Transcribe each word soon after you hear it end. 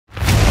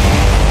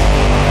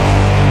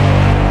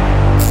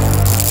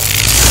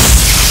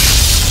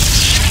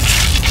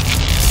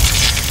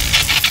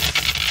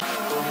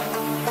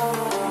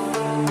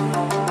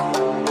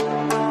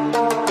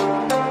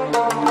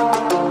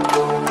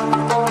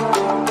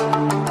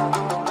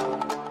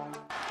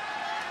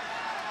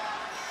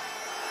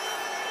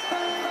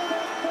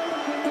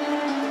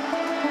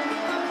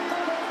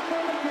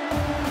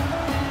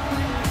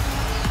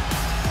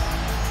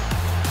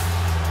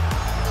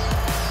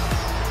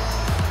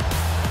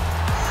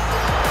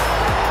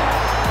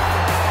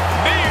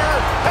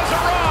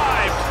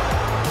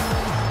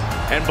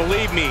And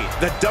believe me,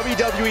 the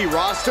WWE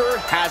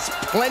roster has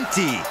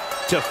plenty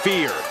to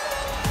fear.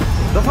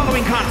 The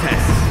following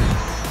contest.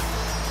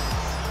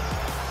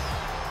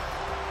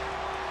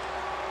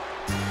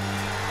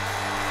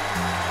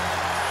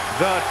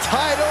 The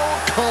title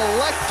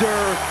collector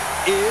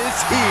is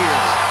here.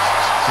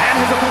 And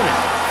his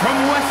opponent from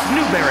West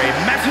Newbury,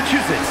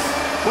 Massachusetts,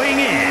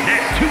 weighing in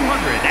at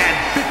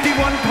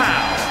 251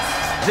 pounds,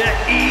 the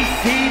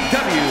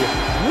ECW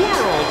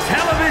World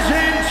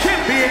Television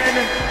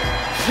Champion,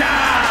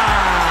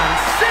 John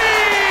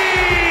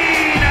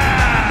Cena!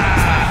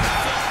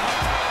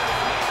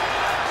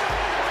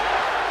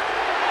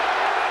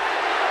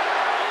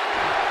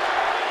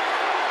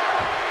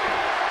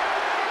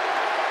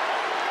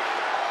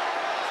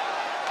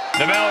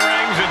 The bell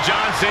rings and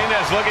John Cena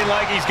is looking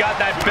like he's got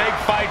that big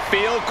fight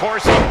feel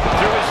coursing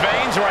through his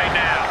veins right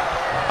now.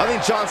 I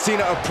think John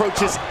Cena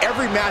approaches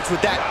every match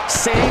with that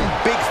same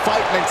big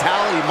fight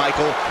mentality,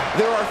 Michael.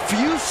 There are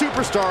few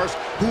superstars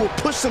who will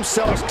push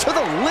themselves to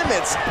the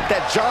limits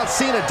that John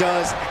Cena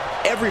does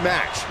every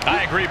match.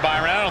 I agree,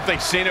 Byron. I don't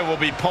think Cena will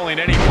be pulling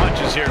any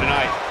punches here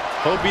tonight.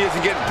 Hope he isn't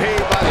getting paid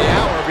by the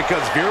hour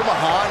because Veer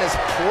Mahan is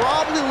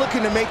probably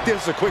looking to make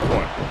this a quick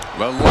one.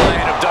 The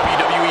Lion of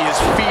WWE has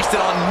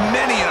feasted on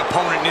many an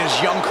opponent in his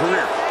young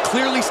career,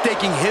 clearly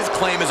staking his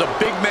claim as a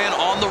big man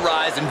on the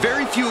rise, and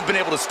very few have been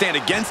able to stand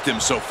against him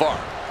so far.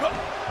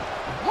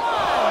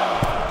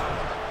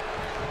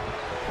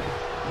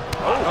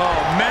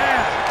 Oh, man!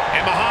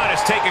 And Mahan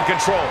has taken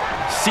control.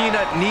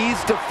 Cena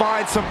needs to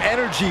find some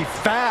energy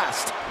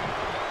fast.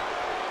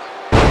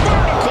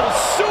 Vertical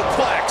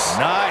suplex!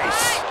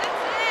 Nice.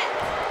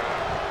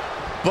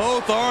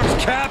 Both arms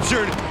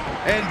captured,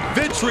 and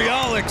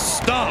vitriolic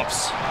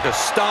stomps.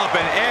 Just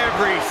stomping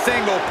every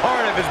single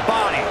part of his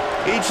body.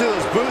 Each of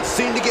those boots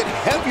seem to get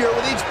heavier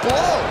with each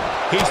blow.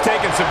 He's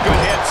taking some good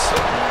hits.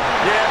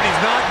 Yeah, but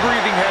he's not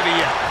breathing heavy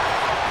yet.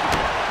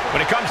 When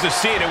it comes to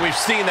Cena, we've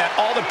seen that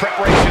all the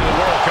preparation in the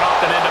world can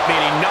often end up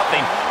meaning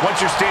nothing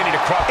once you're standing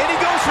across. And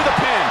he goes for the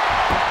pin.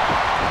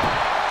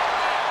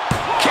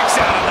 Kicks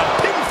out on the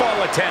pinfall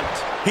attempt.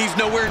 He's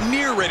nowhere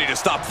near ready to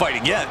stop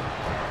fighting yet.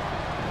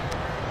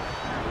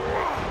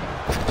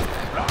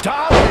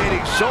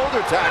 Dominating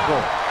shoulder tackle.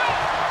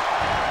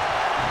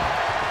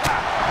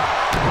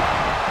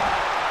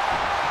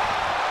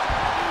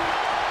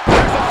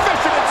 There's a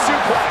fisherman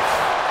suplex.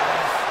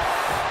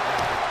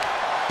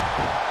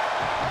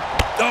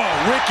 Oh,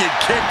 wicked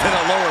kick to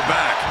the lower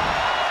back.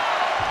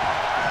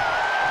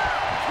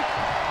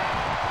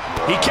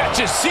 He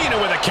catches Cena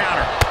with a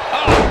counter.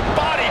 Oh,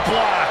 body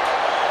block.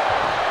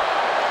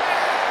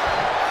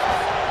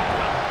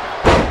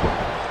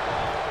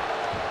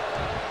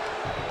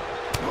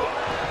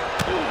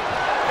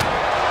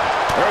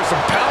 There's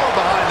some power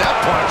behind that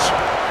punch.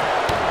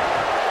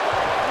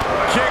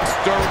 Kicks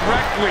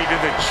directly to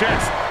the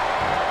chest.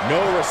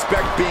 No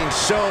respect being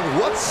shown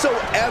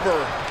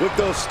whatsoever with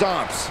those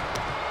stomps.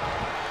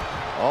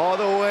 All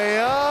the way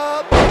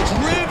up.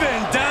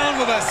 Driven down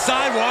with a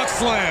sidewalk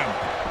slam.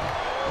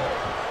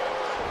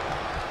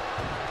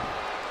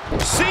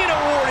 Cena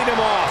warding him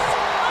off.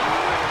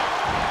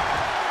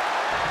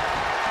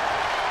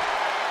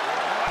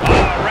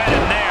 Oh, right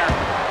in there.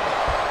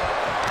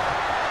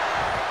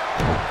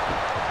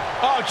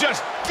 Oh,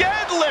 just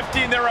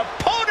deadlifting their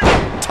opponent.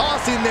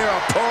 Tossing their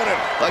opponent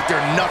like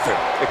they're nothing.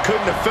 It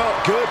couldn't have felt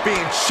good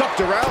being chucked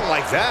around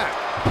like that.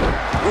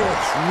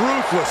 Oof,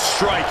 ruthless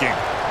striking.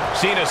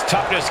 Cena's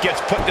toughness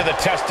gets put to the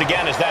test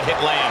again as that hit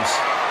lands.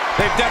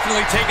 They've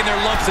definitely taken their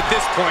lumps at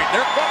this point.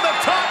 They're from the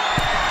top.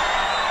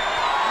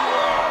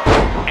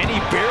 And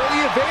he barely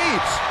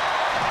evades.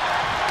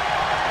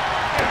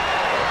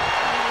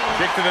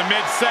 Kick to the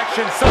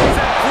midsection,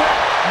 sunset flip.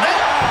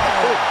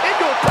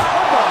 Into a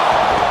powerbomb.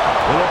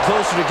 A little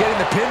closer to getting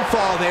the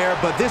pinfall there,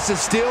 but this is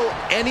still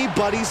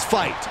anybody's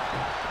fight.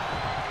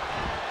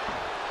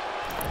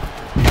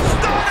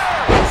 Stunner!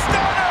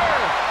 Stunner!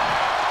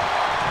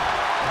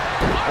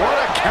 What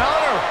a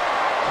counter.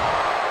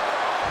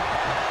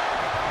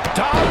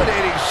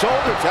 Dominating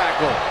shoulder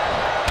tackle.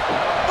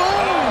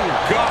 Oh,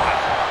 God.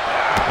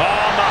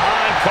 Oh,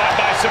 Mahan caught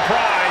by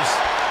surprise.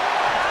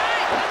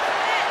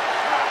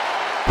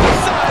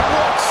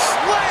 Sidewalk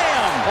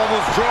slam!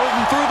 Almost drove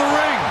him through the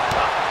ring.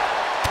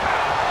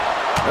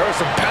 There's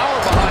some power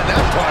behind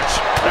that punch.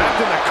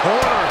 Wrapped in the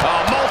corner.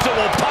 Oh,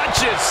 multiple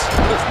punches.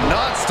 Just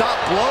non-stop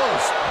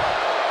blows.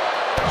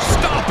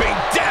 Stomping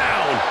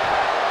down.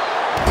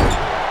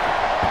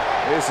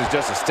 This is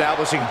just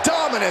establishing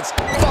dominance,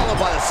 followed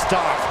by the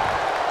stomp.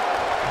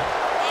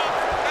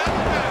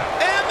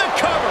 And the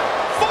cover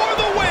for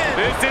the win.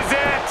 This is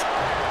it.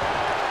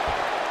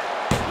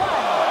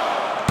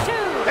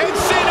 And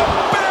Cena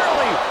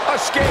barely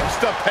escapes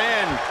the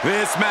pin.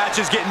 This match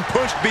is getting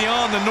pushed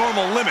beyond the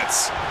normal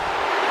limits.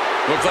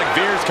 Looks like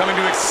Veer's coming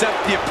to accept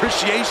the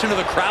appreciation of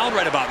the crowd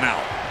right about now.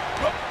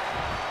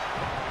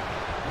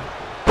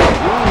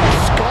 Ooh,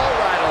 skull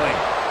rattling.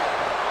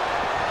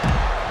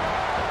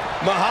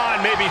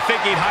 Mahan may be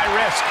thinking high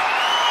risk.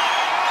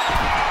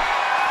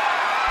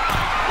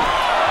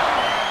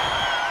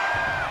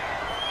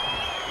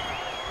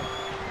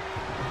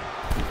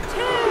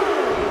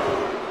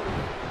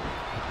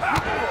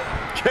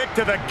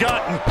 to the gut.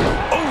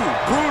 Ooh,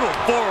 brutal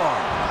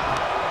forearm.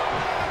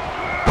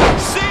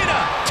 Cena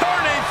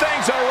turning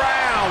things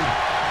around.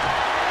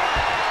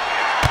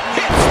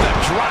 Hits the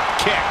drop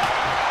kick.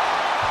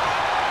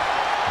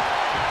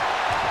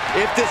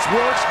 If this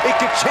works, it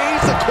could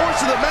change the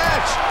course of the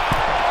match.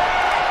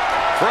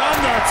 From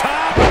the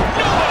top.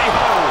 Nobody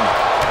home.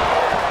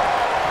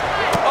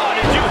 Oh,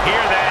 did you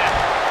hear that?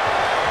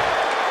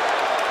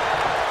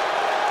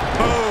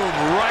 Boom,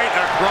 right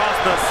across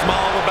the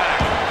small of the back.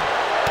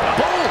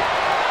 Boom!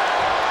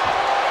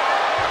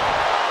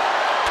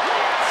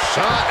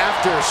 Shot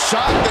after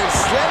shot, they're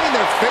slamming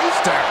their face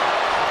down.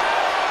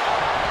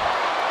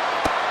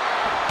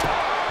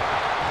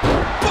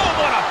 Boom,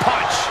 what a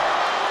punch.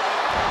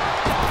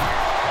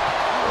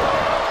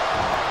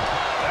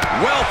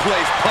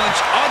 Well-placed punch,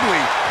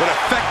 ugly, but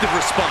effective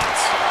response.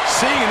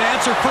 Seeing an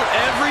answer for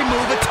every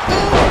move.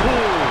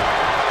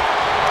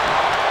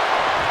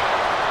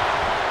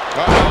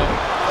 Uh-oh.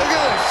 Look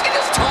at this. He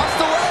just tossed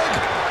the leg.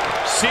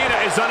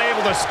 Cena is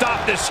unable to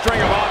stop this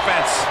string of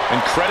offense.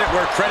 And credit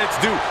where credit's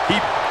due.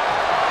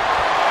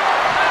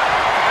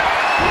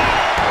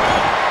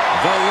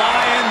 The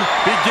Lion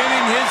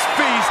beginning his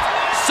feast.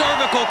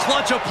 Cervical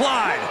clutch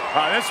applied.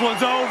 This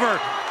one's over.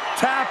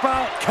 Tap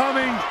out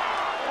coming.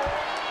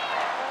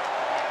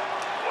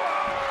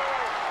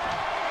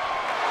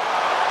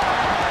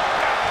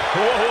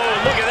 Whoa,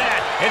 whoa, look at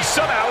that. And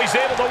somehow he's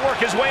able to work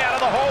his way out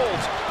of the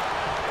hold.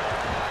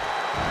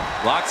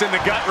 Locks in the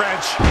gut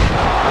wrench.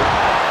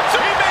 So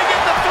he may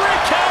get the 3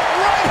 count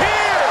right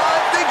here. I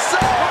think so.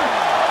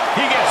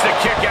 He gets the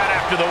kick out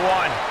after the 1.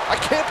 I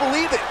can't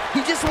believe it.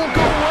 He just won't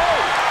go away.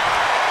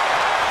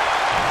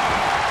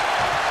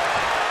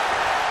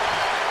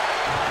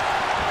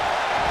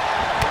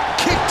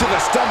 Kick to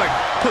the stomach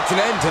puts an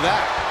end to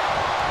that.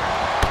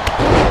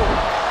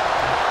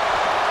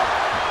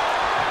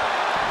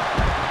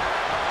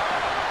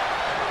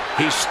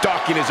 He's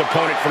stalking his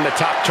opponent from the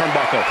top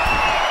turnbuckle.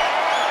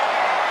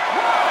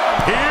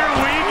 Here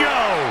we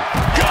go.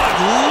 Good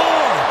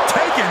Lord,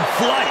 taking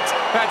flight.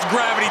 That's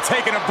gravity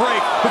taking a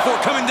break before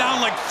coming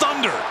down like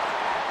thunder.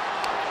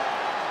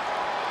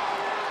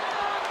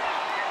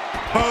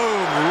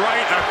 Boom,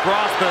 right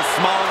across the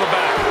small of the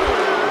back.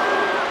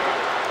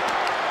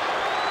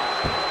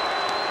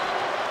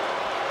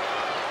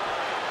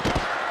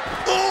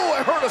 Oh,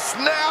 I heard a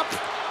snap.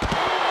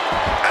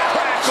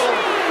 Crackle.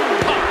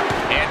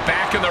 And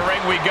back in the ring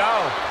we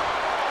go.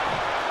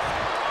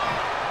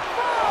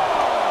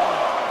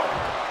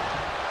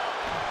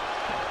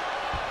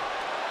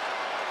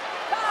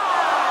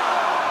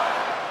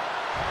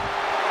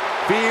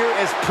 Veer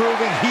is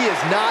proving he is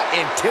not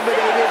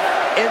intimidated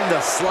in the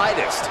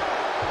slightest.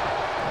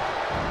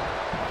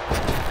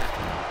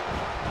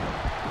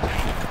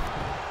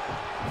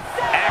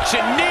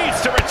 Action needs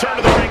to return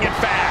to the ring and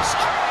fast.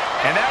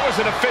 And that was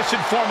an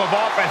efficient form of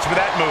offense with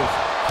that move.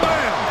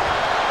 Bam!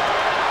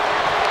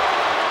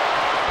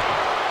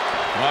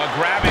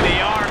 Grabbing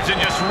the arms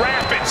and just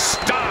rapid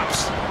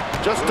stops.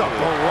 Just a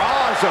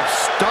barrage of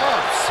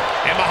stomps.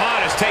 And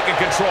Mahan has taken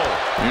control.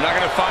 You're not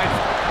going to find...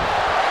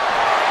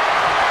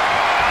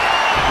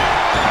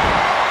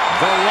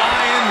 The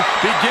Lion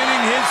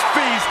beginning his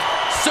feast.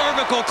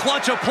 Cervical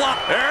clutch apply.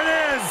 There it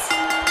is.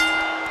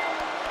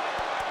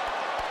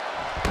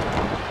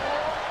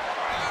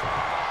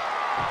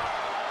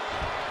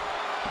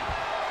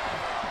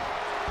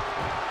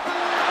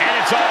 And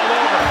it's all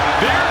over.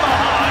 Veer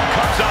Mahan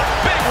comes up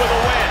big with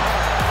a win.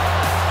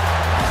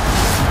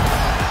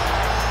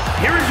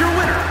 Here is your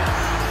winner,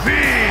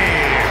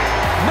 Veer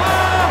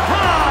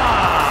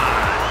Mahan.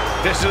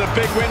 This is a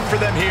big win for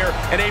them here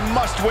and a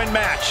must-win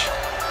match.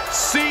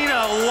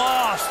 Cena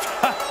lost.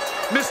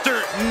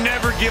 Mr.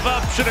 Never Give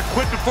Up should have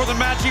quit before the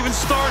match even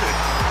started.